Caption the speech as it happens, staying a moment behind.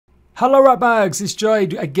Hello Ratbags, it's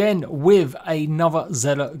Jade again with another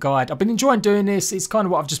Zealot guide. I've been enjoying doing this. It's kind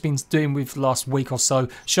of what I've just been doing with the last week or so,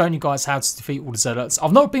 showing you guys how to defeat all the Zealots.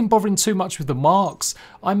 I've not been bothering too much with the marks.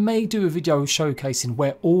 I may do a video showcasing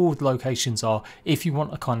where all the locations are if you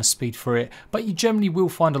want a kind of speed for it, but you generally will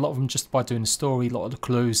find a lot of them just by doing the story, a lot of the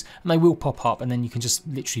clues, and they will pop up and then you can just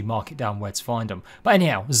literally mark it down where to find them. But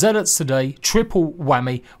anyhow, Zealots today, triple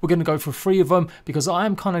whammy. We're going to go for 3 of them because I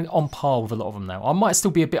am kind of on par with a lot of them now. I might still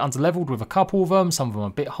be a bit under leveled with a couple of them, some of them are a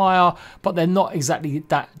bit higher, but they're not exactly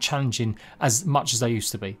that challenging as much as they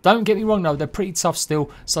used to be. Don't get me wrong though, they're pretty tough still,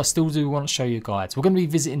 so I still do want to show you guides. We're going to be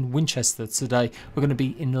visiting Winchester today, we're going to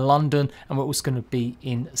be in London, and we're also going to be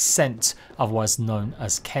in Sent, otherwise known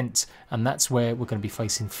as Kent, and that's where we're going to be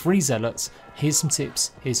facing 3 Zealots. Here's some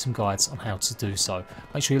tips, here's some guides on how to do so.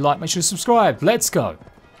 Make sure you like, make sure you subscribe, let's go!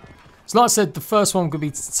 So like I said, the first one we're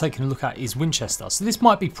going to be taking a look at is Winchester. So this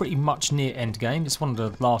might be pretty much near end game. It's one of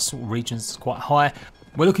the last sort of regions that's quite high.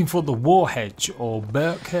 We're looking for the Warhedge or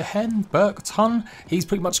Bercthun. He's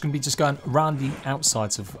pretty much going to be just going around the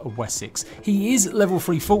outsides of Wessex. He is level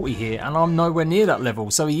 340 here and I'm nowhere near that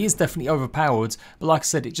level. So he is definitely overpowered. But like I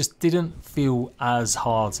said, it just didn't feel as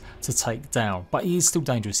hard to take down. But he is still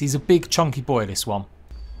dangerous. He's a big chunky boy, this one.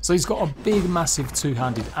 So he's got a big massive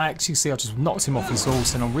two-handed axe. You see I just knocked him off his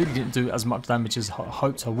horse and I really didn't do as much damage as I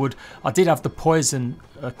hoped I would. I did have the poison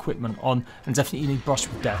equipment on and definitely need brush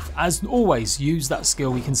with death. As always, use that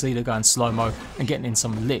skill. You can see they're going slow-mo and getting in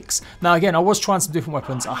some licks. Now again, I was trying some different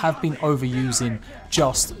weapons. I have been overusing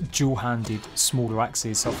just dual-handed smaller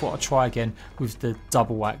axes, so I thought I'd try again with the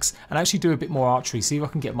double axe and actually do a bit more archery, see if I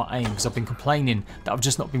can get my aim, because I've been complaining that I've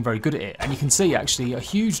just not been very good at it. And you can see actually a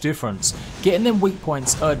huge difference. Getting them weak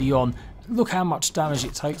points early on, look how much damage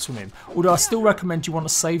it takes from him. Although I still recommend you want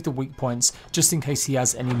to save the weak points just in case he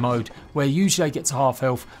has any mode where usually they get to half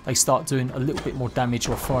health, they start doing a little bit more damage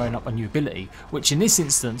or firing up a new ability, which in this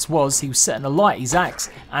instance was he was setting alight his axe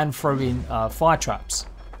and throwing fire traps.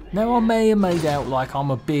 Now I may have made out like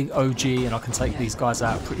I'm a big OG and I can take these guys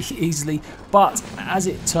out pretty easily, but as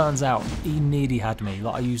it turns out, he nearly had me.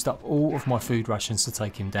 Like I used up all of my food rations to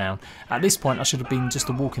take him down. At this point I should have been just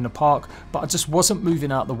a walk in the park, but I just wasn't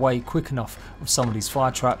moving out the way quick enough of some of these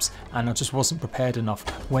fire traps and I just wasn't prepared enough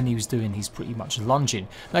when he was doing his pretty much lunging.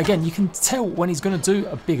 Now again, you can tell when he's going to do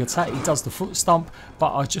a big attack, he does the foot stump,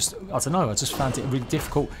 but I don't know, I just found it really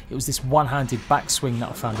difficult. It was this one-handed backswing that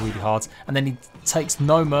I found really hard, and then he takes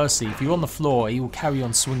no mercy. If you're on the floor, he will carry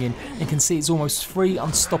on swinging. You can see it's almost 3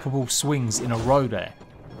 unstoppable swings in a row there.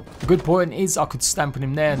 The good point is I could stamp on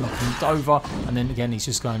him there and knock him over, and then again he's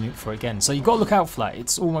just going for it again. So you've got to look out for that.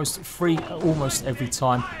 It's almost free almost every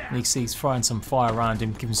time, and you see he's throwing some fire around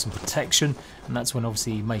him, giving some protection, and that's when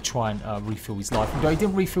obviously he may try and refill his life. Although he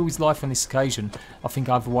didn't refill his life on this occasion, I think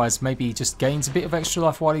otherwise maybe he just gains a bit of extra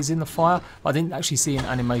life while he's in the fire. I didn't actually see an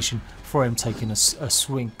animation for him taking a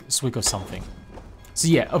swig or something. So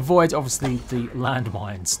yeah, avoid obviously the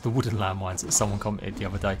landmines, the wooden landmines that someone commented the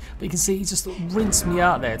other day. But you can see he just rinsed me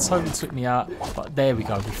out there, totally took me out. But there we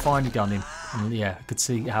go, we finally done him. And yeah, I could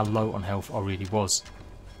see how low on health I really was.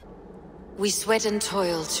 We sweat and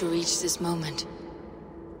toil to reach this moment.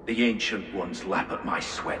 The ancient ones lap at my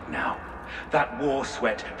sweat now. That war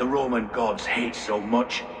sweat the Roman gods hate so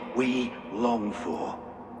much, we long for.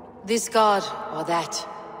 This god, or that.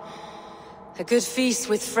 A good feast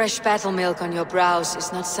with fresh battle milk on your brows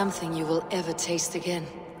is not something you will ever taste again.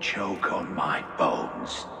 Choke on my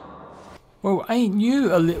bones. Well, ain't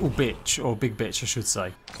you a little bitch, or big bitch I should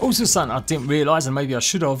say. Also something I didn't realise, and maybe I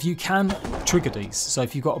should have, you can trigger these. So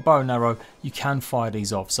if you've got a bow and arrow, you can fire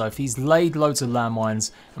these off. So if he's laid loads of landmines,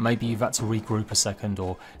 and maybe you've had to regroup a second,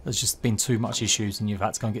 or there's just been too much issues and you've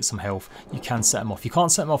had to go and get some health, you can set them off. You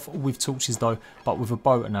can't set them off with torches though, but with a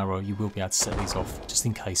bow and arrow you will be able to set these off, just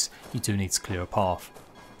in case you do need to clear a path.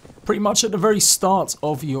 Pretty much at the very start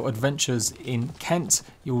of your adventures in Kent,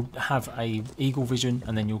 you'll have a eagle vision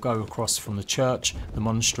and then you'll go across from the church, the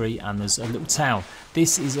monastery, and there's a little town.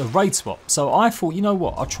 This is a raid spot. So I thought, you know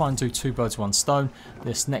what, I'll try and do 2 birds 1 stone.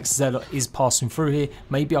 This next zealot is passing through here.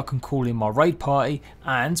 Maybe I can call in my raid party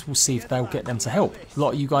and we'll see if they'll get them to help. A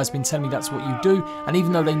lot of you guys have been telling me that's what you do, and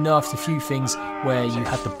even though they nerfed a few things where you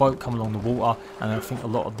had the boat come along the water, and I think a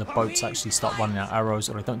lot of the boats actually start running out arrows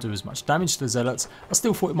or they don't do as much damage to the zealots, I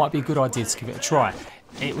still thought it might be a good idea to give it a try.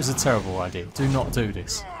 It was a terrible idea. Do not do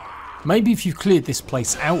this. Maybe if you've cleared this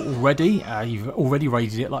place out already, you've already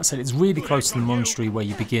raided it, like I said, it's really close to the monastery where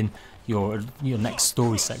you begin. your next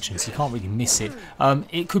story section, so you can't really miss it.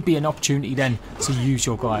 It could be an opportunity then to use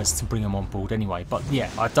your guys to bring them on board anyway. But yeah,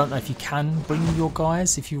 I don't know if you can bring your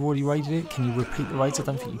guys if you've already raided it. Can you repeat the raids? I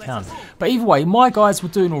don't think you can. But either way, my guys were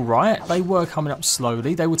doing all right. They were coming up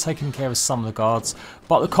slowly. They were taking care of some of the guards,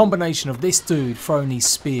 but the combination of this dude throwing these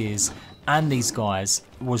spears and these guys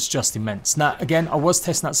was just immense. Now again, I was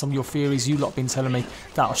testing out some of your theories. You lot been telling me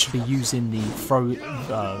that I should be using the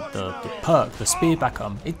perk, the spear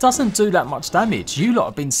backer. It doesn't do that much damage. You lot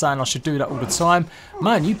have been saying I should do that all the time.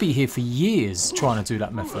 Man, you'd be here for years trying to do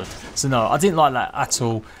that method. So no, I didn't like that at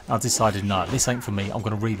all. I decided, no, this ain't for me. I'm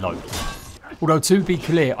going to reload. Although, to be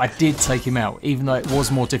clear, I did take him out, even though it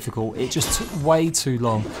was more difficult. It just took way too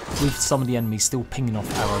long with some of the enemies still pinging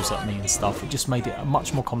off arrows at me and stuff. It just made it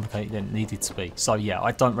much more complicated than it needed to be. So yeah,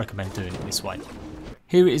 I don't recommend doing it this way.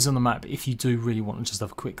 Here it is on the map if you do really want to just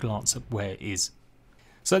have a quick glance at where it is.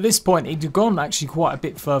 So at this point, he'd gone actually quite a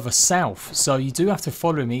bit further south, so you do have to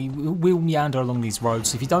follow him. He will meander along these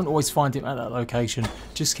roads. If you don't always find him at that location,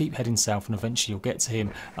 just keep heading south and eventually you'll get to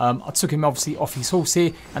him. I took him obviously off his horse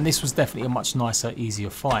here, and this was definitely a much nicer,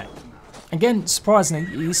 easier fight. Again, surprisingly,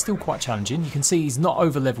 he's still quite challenging. You can see he's not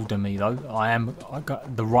over leveled than me though. I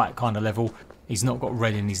got the right kind of level. He's not got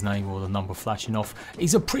red in his name or the number flashing off.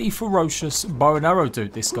 He's a pretty ferocious bow and arrow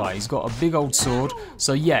dude, this guy. He's got a big old sword.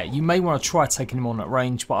 So yeah, you may want to try taking him on at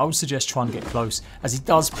range, but I would suggest trying to get close, as he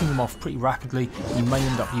does ping him off pretty rapidly. You may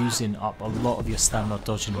end up using up a lot of your stamina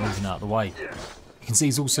dodging and moving out of the way. You can see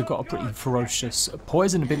he's also got a pretty ferocious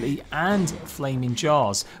poison ability and flaming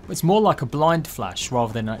jars, but it's more like a blind flash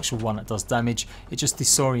rather than an actual one that does damage. It just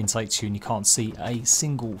disorientates you and you can't see a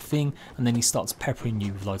single thing, and then he starts peppering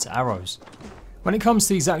you with loads of arrows. When it comes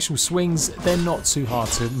to these actual swings, they're not too hard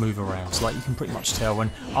to move around. So like you can pretty much tell, when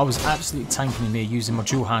I was absolutely tanking him here using my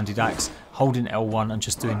dual-handed axe, holding L1 and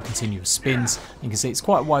just doing continuous spins. You can see it's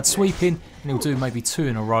quite wide sweeping, and he'll do maybe 2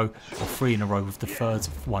 in a row or 3 in a row, with the third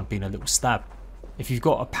one being a little stab. If you've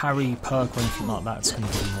got a parry perk or anything like that, it's going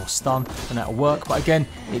to give you more stun, and that'll work. But again,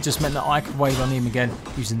 it just meant that I could wave on him again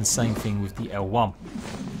using the same thing with the L1.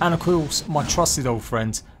 And of course, my trusted old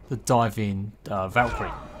friend, the diving Valkyrie.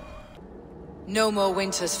 No more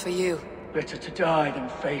winters for you. Better to die than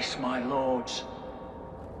face my lords.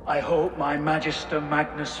 I hope my Magister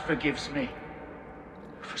Magnus forgives me.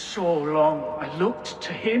 For so long, I looked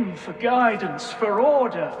to him for guidance, for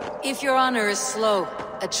order. If your honor is slow,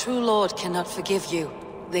 a true lord cannot forgive you.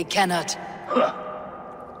 They cannot.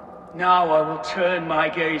 Now I will turn my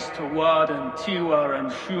gaze to Woden, Tiwar, and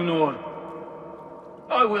Shunor.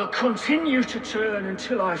 I will continue to turn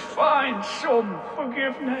until I find some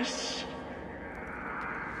forgiveness.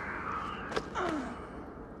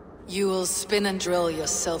 You will spin and drill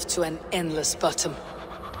yourself to an endless bottom.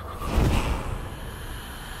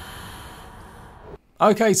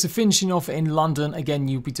 Okay, so finishing off in London, again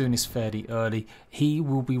you'll be doing this fairly early. He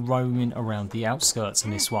will be roaming around the outskirts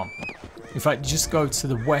in this one. In fact, just go to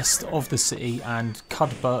the west of the city and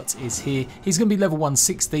Cudberct is here. He's going to be level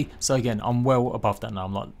 160, so again, I'm well above that now.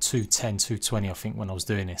 I'm like 210, 220 I think when I was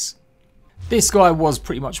doing this. This guy was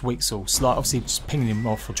pretty much weak sauce, like obviously just pinging him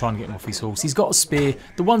off or trying to get him off his horse. He's got a spear.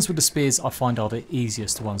 The ones with the spears I find are the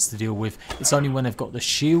easiest ones to deal with. It's only when they've got the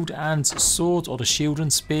shield and sword, or the shield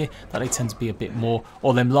and spear, that they tend to be a bit more,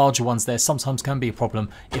 or them larger ones there sometimes can be a problem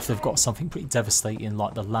if they've got something pretty devastating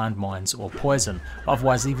like the landmines or poison. But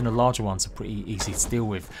otherwise, even the larger ones are pretty easy to deal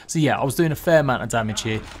with. So yeah, I was doing a fair amount of damage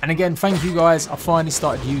here. And again, thank you guys. I finally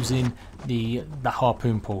started using the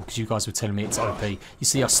harpoon pull, because you guys were telling me it's OP. You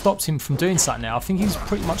see, I stopped him from doing something now. I think he was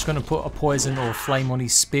pretty much going to put a poison or a flame on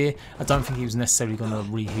his spear. I don't think he was necessarily going to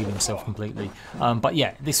re-heal himself completely. But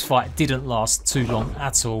yeah, this fight didn't last too long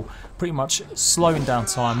at all. Pretty much slowing down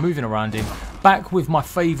time, moving around him. Back with my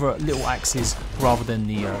favourite little axes rather than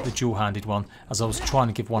the dual-handed one, as I was trying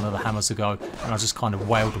to give one of the hammers a go, and I just kind of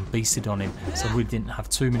wailed and beasted on him, so I really didn't have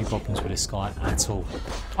too many problems with this guy at all.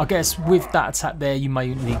 I guess with that attack there, you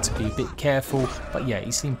may need to be a bit careful, but yeah,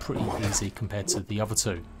 he seemed pretty easy compared to the other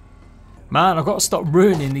two. Man, I've got to stop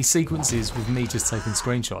ruining these sequences with me just taking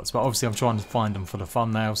screenshots, but obviously I'm trying to find them for the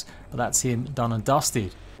thumbnails, but that's him done and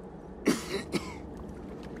dusted.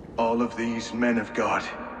 All of these men of God,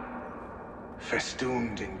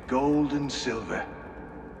 festooned in gold and silver.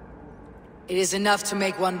 It is enough to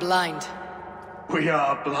make one blind. We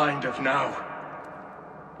are blind of now.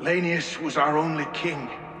 Lanius was our only king.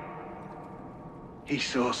 He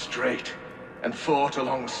saw straight and fought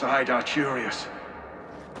alongside Arturius.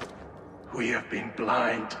 We have been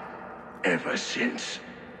blind ever since.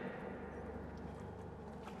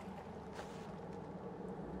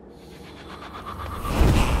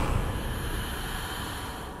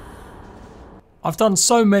 I've done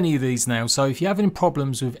so many of these now, so if you have any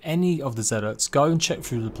problems with any of the zealots, go and check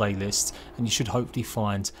through the playlist and you should hopefully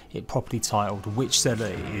find it properly titled which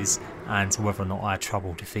zealot it is and whether or not I had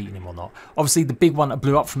trouble defeating him or not. Obviously the big one that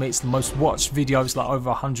blew up for me, it's the most watched video, it's like over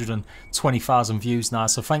 120,000 views now,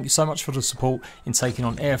 so thank you so much for the support in taking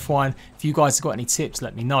on Airfwine. If you guys have got any tips,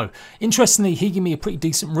 let me know. Interestingly, he gave me a pretty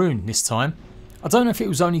decent rune this time. I don't know if it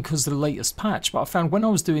was only because of the latest patch, but I found when I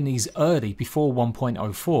was doing these early, before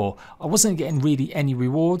 1.04, I wasn't getting really any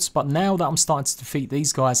rewards, but now that I'm starting to defeat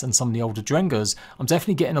these guys and some of the older Drengers, I'm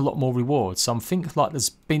definitely getting a lot more rewards. So I'm thinking like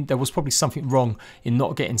there was probably something wrong in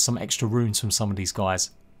not getting some extra runes from some of these guys.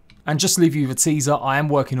 And just to leave you with a teaser, I am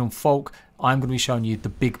working on Folk. I'm going to be showing you the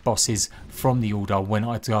big bosses from the Order when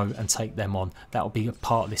I go and take them on. That will be a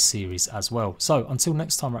part of this series as well. So until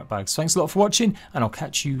next time, Ratbags, thanks a lot for watching and I'll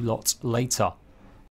catch you lot later.